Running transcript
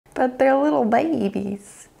But they're little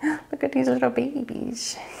babies. Look at these little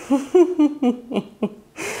babies. How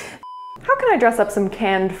can I dress up some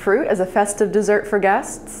canned fruit as a festive dessert for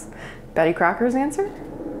guests? Betty Crocker's answer?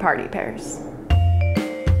 Party pears.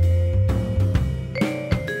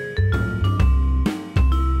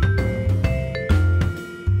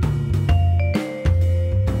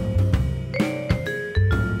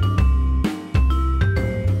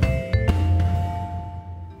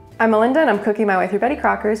 I'm Melinda and I'm cooking my way through Betty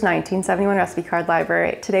Crocker's 1971 recipe card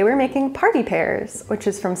library. Today we're making party pears, which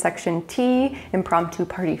is from section T, Impromptu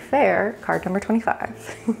Party Fair, card number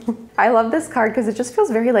 25. I love this card because it just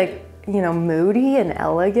feels very moody and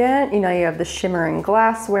elegant. You have the shimmering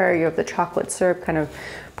glassware, you have the chocolate syrup kind of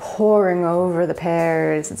pouring over the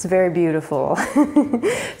pears. It's very beautiful.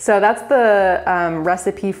 So that's the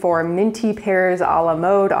recipe for Minty Pears a la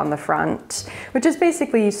mode on the front, which is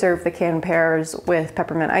basically you serve the canned pears with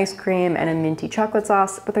peppermint ice cream and a minty chocolate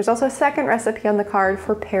sauce. But there's also a second recipe on the card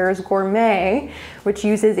for Pears Gourmet, which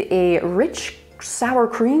uses a rich sour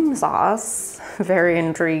cream sauce, very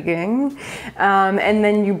intriguing, and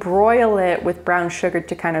then you broil it with brown sugar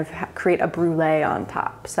to kind of create a brulee on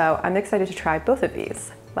top. So I'm excited to try both of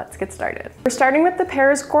these. Let's get started. We're starting with the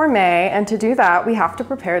Pears Gourmet, and to do that we have to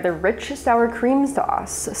prepare the rich sour cream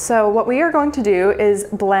sauce. So what we are going to do is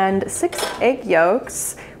blend 6 egg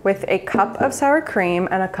yolks with a cup of sour cream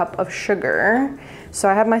and a cup of sugar. So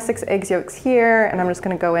I have my 6 egg yolks here, and I'm just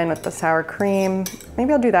gonna go in with the sour cream.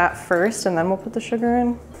 Maybe I'll do that first and then we'll put the sugar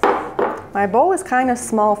in. My bowl is kind of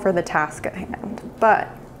small for the task at hand, but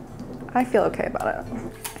I feel okay about it.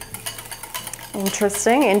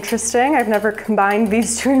 Interesting, interesting. I've never combined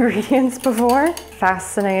these 2 ingredients before.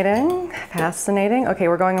 Fascinating, fascinating. Okay,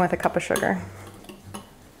 we're going in with a cup of sugar.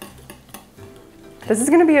 This is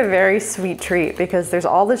gonna be a very sweet treat because there's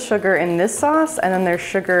all the sugar in this sauce and then there's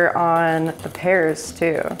sugar on the pears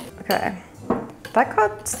too. Okay, that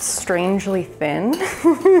got strangely thin.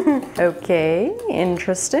 Okay,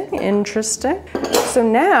 interesting, interesting. So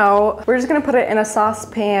now we're just gonna put it in a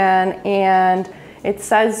saucepan, and it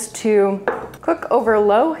says to cook over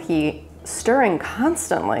low heat, stirring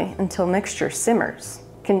constantly until mixture simmers.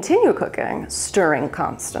 Continue cooking, stirring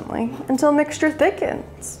constantly until mixture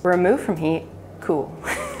thickens. Remove from heat, cool.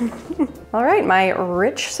 All right, my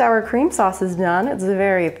rich sour cream sauce is done. It's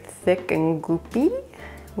very thick and goopy.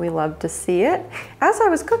 We love to see it. As I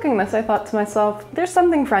was cooking this, I thought to myself, there's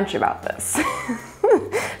something French about this.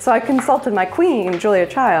 So I consulted my queen, Julia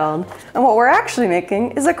Child, and what we're actually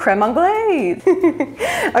making is a crème anglaise.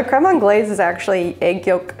 A crème anglaise is actually egg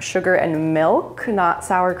yolk, sugar, and milk, not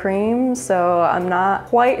sour cream. So I'm not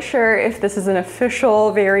quite sure if this is an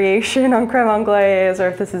official variation on crème anglaise or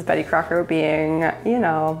if this is Betty Crocker being,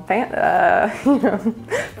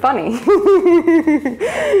 funny.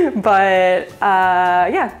 But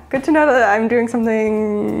yeah, good to know that I'm doing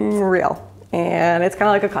something real. And it's kind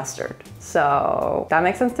of like a custard. So that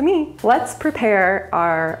makes sense to me. Let's prepare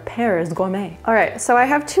our Pears Gourmet. All right, so I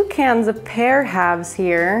have 2 cans of pear halves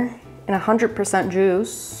here in 100%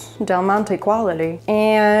 juice, Del Monte quality.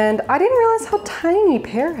 And I didn't realize how tiny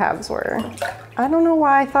pear halves were. I don't know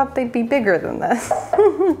why I thought they'd be bigger than this,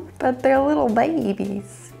 but they're little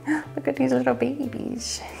babies. Look at these little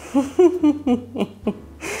babies.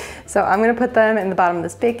 So I'm gonna put them in the bottom of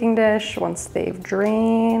this baking dish once they've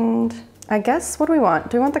drained. I guess, what do we want?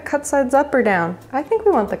 Do we want the cut sides up or down? I think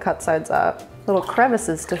we want the cut sides up. Little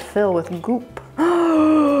crevices to fill with goop.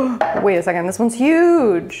 Wait a second, this one's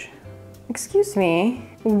huge. Excuse me,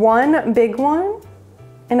 1 big one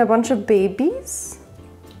and a bunch of babies?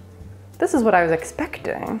 This is what I was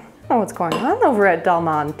expecting. I don't know what's going on over at Del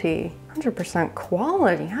Monte. 100%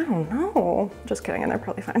 quality, I don't know. Just kidding, and they're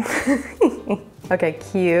probably fine. Okay,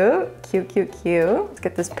 cute, cute, cute, cute. Let's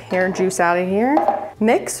get this pear juice out of here.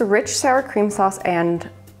 Mix rich sour cream sauce and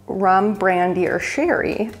rum, brandy, or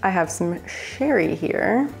sherry. I have some sherry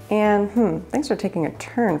here. And things are taking a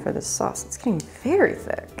turn for this sauce. It's getting very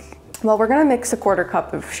thick. Well, we're gonna mix a 1/4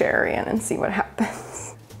 cup of sherry in and see what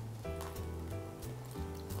happens.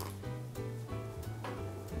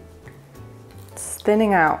 It's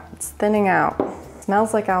thinning out, it's thinning out. It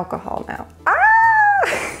smells like alcohol now.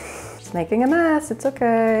 Making a mess, it's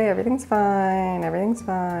okay, everything's fine, everything's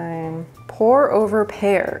fine. Pour over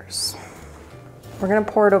pears. We're gonna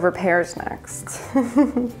pour it over pears next.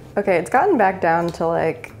 Okay, it's gotten back down to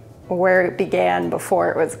like where it began before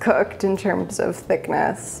it was cooked in terms of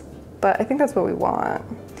thickness, but I think that's what we want.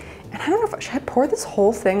 And I don't know if should I pour this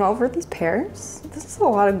whole thing over these pears? This is a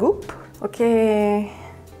lot of goop. Okay,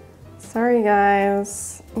 sorry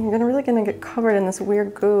guys. You're really gonna get covered in this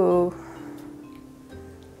weird goo.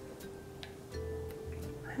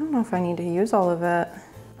 I don't know if I need to use all of it.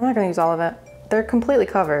 I'm not gonna use all of it. They're completely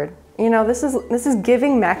covered. You know, this is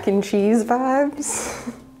giving mac and cheese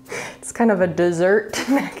vibes. It's kind of a dessert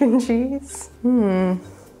mac and cheese.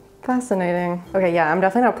 Fascinating. Okay, yeah, I'm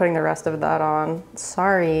definitely not putting the rest of that on.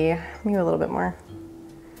 Sorry, maybe a little bit more.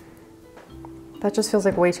 That just feels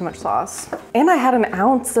like way too much sauce. And I had an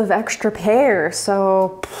ounce of extra pear,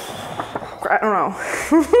 so I don't know.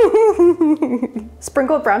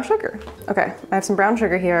 Sprinkle with brown sugar. Okay, I have some brown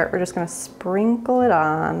sugar here. We're just gonna sprinkle it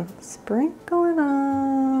on. Sprinkle it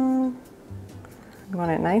on. You want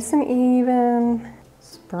it nice and even.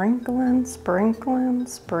 Sprinkling, sprinkling,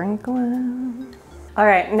 sprinkling. All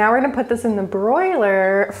right, now we're gonna put this in the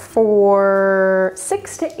broiler for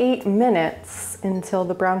 6 to 8 minutes until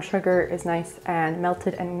the brown sugar is nice and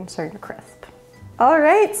melted and starting to crisp. All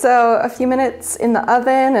right, so a few minutes in the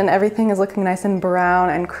oven and everything is looking nice and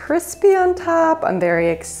brown and crispy on top. I'm very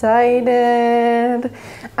excited.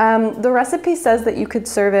 The recipe says that you could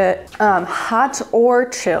serve it hot or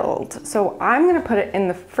chilled. So I'm gonna put it in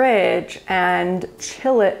the fridge and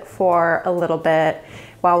chill it for a little bit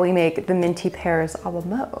while we make the Minty Pears a la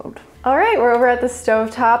mode. All right, we're over at the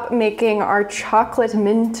stovetop making our chocolate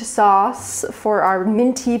mint sauce for our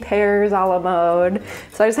Minty Pears a la mode.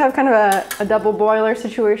 So I just have kind of a double boiler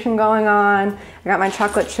situation going on. I got my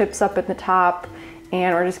chocolate chips up at the top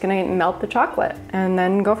and we're just gonna melt the chocolate and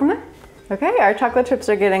then go from there. Okay, our chocolate chips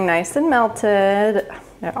are getting nice and melted.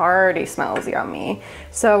 It already smells yummy.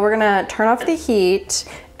 So we're gonna turn off the heat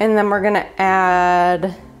and then we're gonna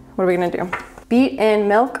add, what are we gonna do? Beat in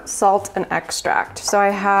milk, salt, and extract. So I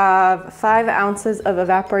have 5 ounces of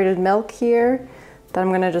evaporated milk here that I'm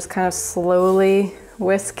gonna just kind of slowly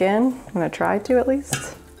whisk in. I'm gonna try to at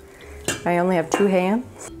least. I only have 2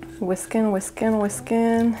 hands. Whisking, whisking,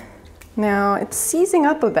 whisking. Now it's seizing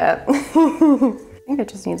up a bit. I think it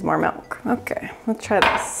just needs more milk. Okay, let's try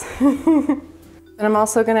this. And I'm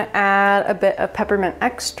also gonna add a bit of peppermint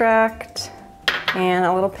extract and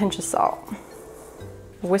a little pinch of salt.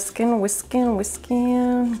 Whisking, whisking,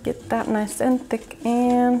 whisking. Get that nice and thick,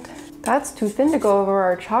 and that's too thin to go over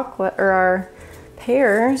our chocolate or our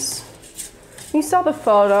pears. You saw the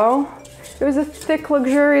photo. It was a thick,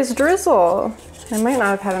 luxurious drizzle. I might not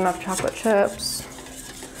have had enough chocolate chips.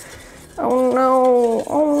 Oh no,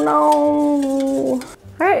 oh no.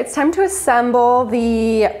 All right, it's time to assemble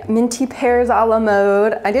the Minty Pears a la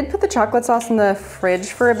mode. I did put the chocolate sauce in the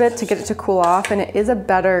fridge for a bit to get it to cool off, and it is a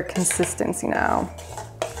better consistency now.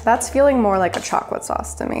 That's feeling more like a chocolate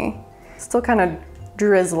sauce to me. Still kind of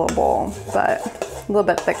drizzleable, but a little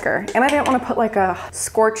bit thicker. And I didn't want to put like a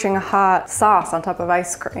scorching hot sauce on top of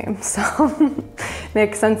ice cream, so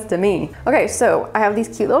makes sense to me. Okay, so I have these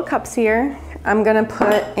cute little cups here. I'm gonna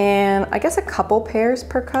put in, I guess, a couple pears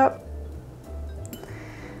per cup.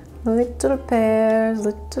 Little pears,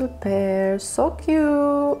 so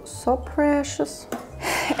cute, so precious.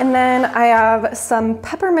 And then I have some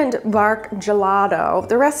peppermint bark gelato.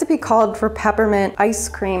 The recipe called for peppermint ice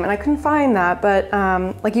cream, and I couldn't find that, but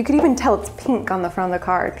like you could even tell it's pink on the front of the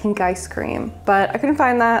card, pink ice cream. But I couldn't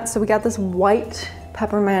find that, so we got this white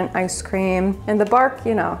peppermint ice cream. And the bark,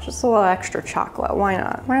 you know, just a little extra chocolate. Why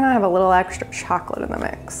not? Why not have a little extra chocolate in the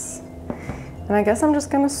mix? And I guess I'm just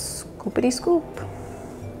gonna scoopity scoop.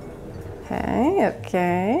 Okay,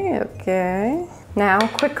 okay, okay. Now,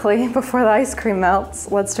 quickly, before the ice cream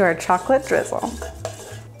melts, let's do our chocolate drizzle.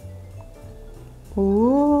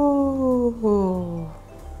 Ooh,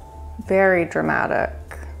 very dramatic.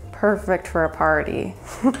 Perfect for a party.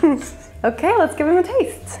 Okay, let's give them a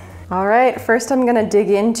taste. All right, first I'm gonna dig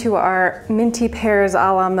into our Minty Pears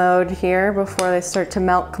a la mode here before they start to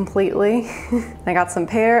melt completely. I got some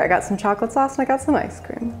pear, I got some chocolate sauce, and I got some ice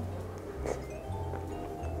cream.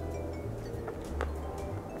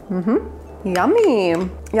 Yummy.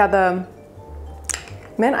 Yeah, the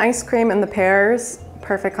mint ice cream and the pears,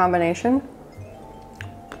 perfect combination.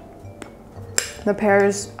 The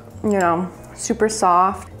pears, you know, super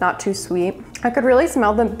soft, not too sweet. I could really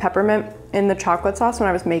smell the peppermint in the chocolate sauce when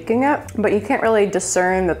I was making it, but you can't really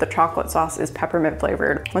discern that the chocolate sauce is peppermint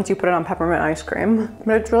flavored once you put it on peppermint ice cream.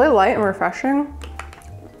 But it's really light and refreshing.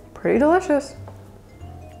 Pretty delicious.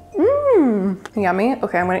 Yummy.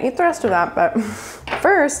 Okay, I'm gonna eat the rest of that, but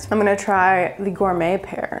first I'm gonna try the Gourmet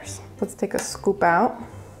Pears. Let's take a scoop out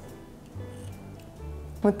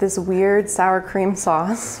with this weird sour cream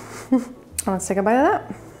sauce. Let's take a bite of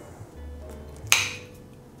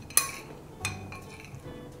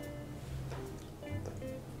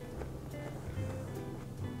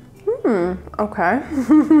that. Okay.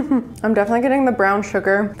 I'm definitely getting the brown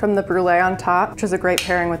sugar from the brulee on top, which is a great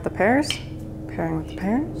pairing with the pears. Pairing with the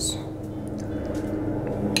pears.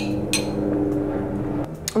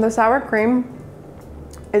 The sour cream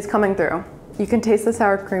is coming through. You can taste the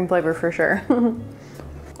sour cream flavor for sure.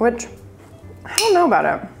 Which, I don't know about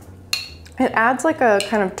it. It adds like a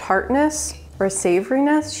kind of tartness or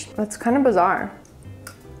savoriness. That's kind of bizarre.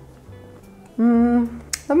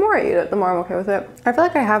 The more I eat it, the more I'm okay with it. I feel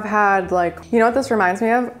like I have had like, you know what this reminds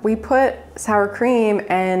me of? We put sour cream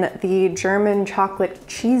in the German chocolate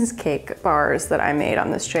cheesecake bars that I made on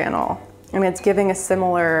this channel. And it's giving a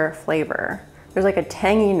similar flavor. There's like a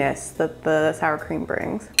tanginess that the sour cream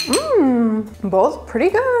brings. Both pretty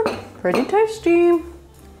good, pretty tasty.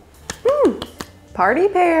 Party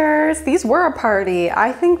pears, these were a party.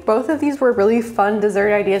 I think both of these were really fun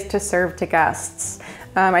dessert ideas to serve to guests.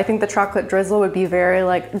 I think the chocolate drizzle would be very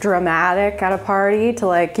like dramatic at a party to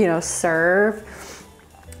like, you know, serve.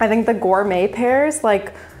 I think the gourmet pears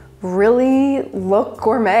like really look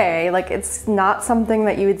gourmet. Like it's not something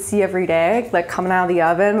that you would see every day, like coming out of the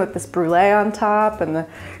oven with this brulee on top, and the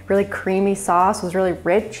really creamy sauce was really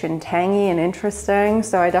rich and tangy and interesting.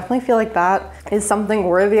 So I definitely feel like that is something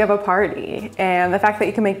worthy of a party. And the fact that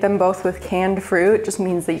you can make them both with canned fruit just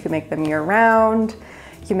means that you can make them year round.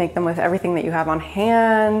 You can make them with everything that you have on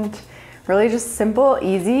hand. Really just simple,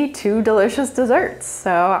 easy, 2 delicious desserts.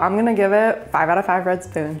 So I'm gonna give it 5 out of 5 red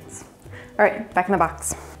spoons. All right, back in the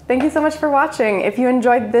box. Thank you so much for watching. If you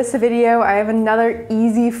enjoyed this video, I have another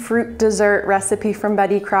easy fruit dessert recipe from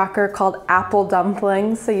Betty Crocker called apple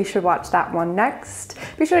dumplings, so you should watch that one next.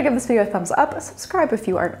 Be sure to give this video a thumbs up, subscribe if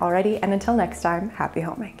you aren't already, and until next time, happy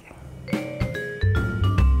homemaking.